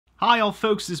Hi all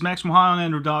folks, this is Maximum High on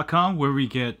Android.com, where we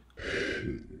get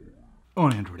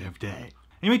on Android every day.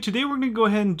 Anyway, today we're going to go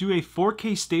ahead and do a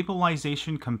 4K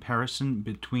stabilization comparison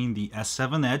between the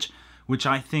S7 Edge, which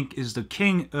I think is the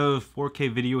king of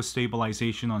 4K video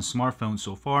stabilization on smartphones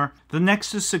so far. The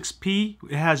Nexus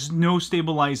 6P has no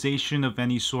stabilization of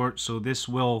any sort, so this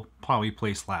will probably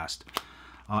place last.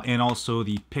 And also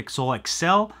the Pixel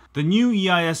XL. The new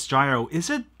EIS gyro, is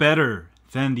it better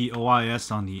than the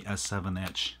OIS on the S7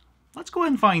 Edge? Let's go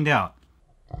ahead and find out.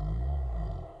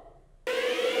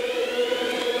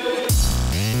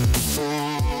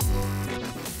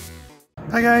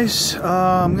 Hi guys,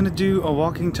 I'm going to do a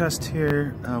walking test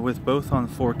here with both on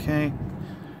 4K.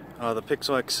 The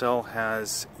Pixel XL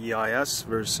has EIS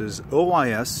versus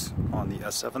OIS on the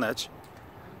S7 Edge.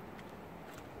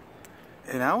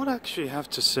 And I would actually have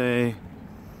to say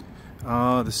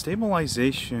the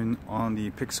stabilization on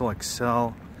the Pixel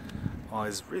XL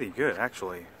is really good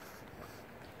actually.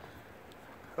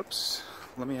 Oops,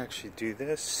 let me actually do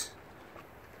this.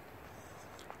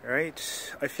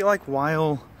 Alright, I feel like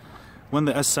when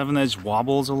the S7 Edge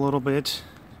wobbles a little bit,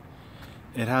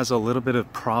 it has a little bit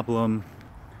of problem.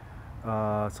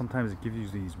 Sometimes it gives you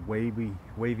these wavy,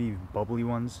 bubbly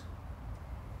ones.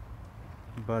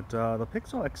 But the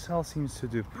Pixel XL seems to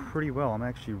do pretty well. I'm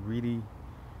actually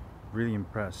really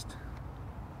impressed.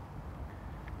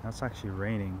 Now it's actually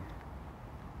raining.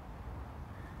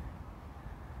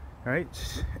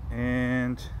 Alright,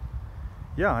 and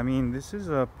yeah, I mean, this is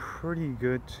a pretty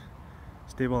good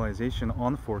stabilization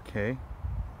on 4K.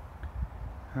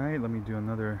 Alright, let me do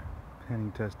another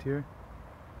panning test here.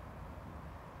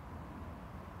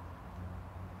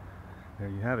 There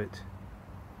you have it.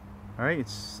 Alright,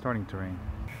 it's starting to rain.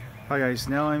 Hi guys,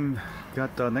 now I'm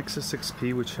got the Nexus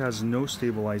 6P, which has no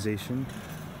stabilization,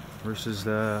 versus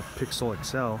the Pixel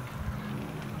XL.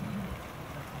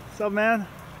 What's up, man?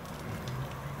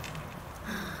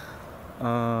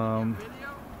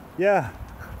 Yeah.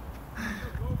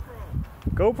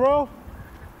 GoPro?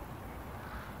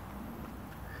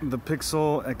 The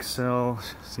Pixel XL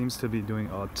seems to be doing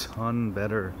a ton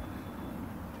better,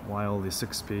 while the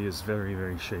 6P is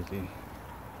very shaky.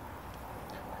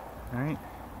 Alright.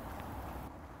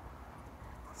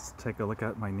 Let's take a look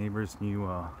at my neighbor's new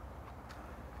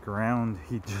ground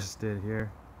he just did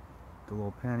here. The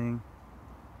little panning.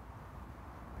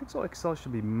 Pixel XL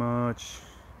should be much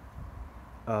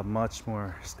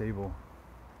more stable.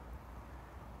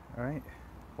 Alright.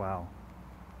 Wow.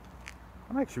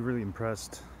 I'm actually really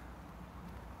impressed.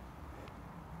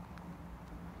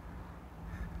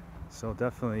 So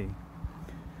definitely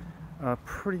a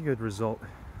pretty good result.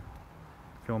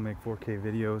 If you want to make 4K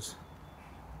videos,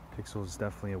 Pixel is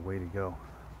definitely a way to go.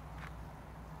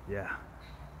 Yeah.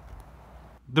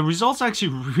 The results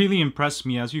actually really impressed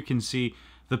me. As you can see,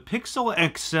 the Pixel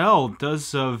XL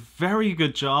does a very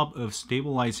good job of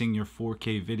stabilizing your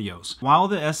 4K videos. While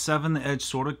the S7 Edge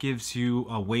sort of gives you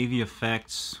a wavy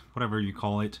effects, whatever you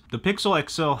call it, the Pixel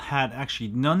XL had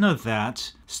actually none of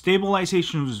that.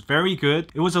 Stabilization was very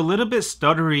good. It was a little bit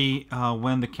stuttery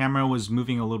when the camera was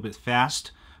moving a little bit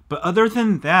fast. But other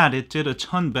than that, it did a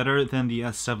ton better than the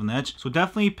S7 Edge. So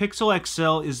definitely Pixel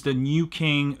XL is the new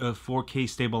king of 4K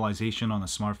stabilization on a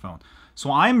smartphone. So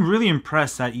I'm really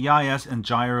impressed that EIS and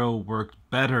gyro worked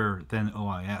better than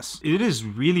OIS. It is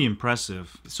really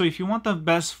impressive. So if you want the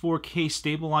best 4K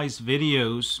stabilized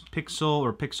videos, Pixel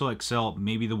or Pixel XL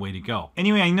may be the way to go.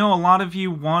 Anyway, I know a lot of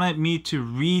you wanted me to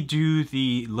redo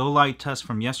the low light test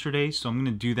from yesterday, so I'm going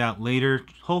to do that later.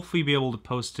 Hopefully be able to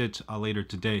post it later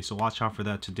today, so watch out for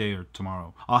that today or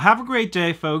tomorrow. Have a great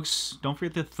day, folks. Don't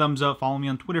forget to thumbs up, follow me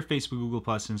on Twitter, Facebook, Google+,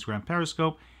 Instagram,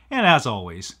 Periscope, and as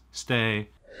always, stay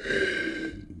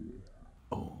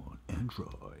on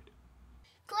Android.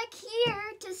 Click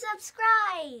here to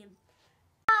subscribe.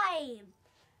 Time.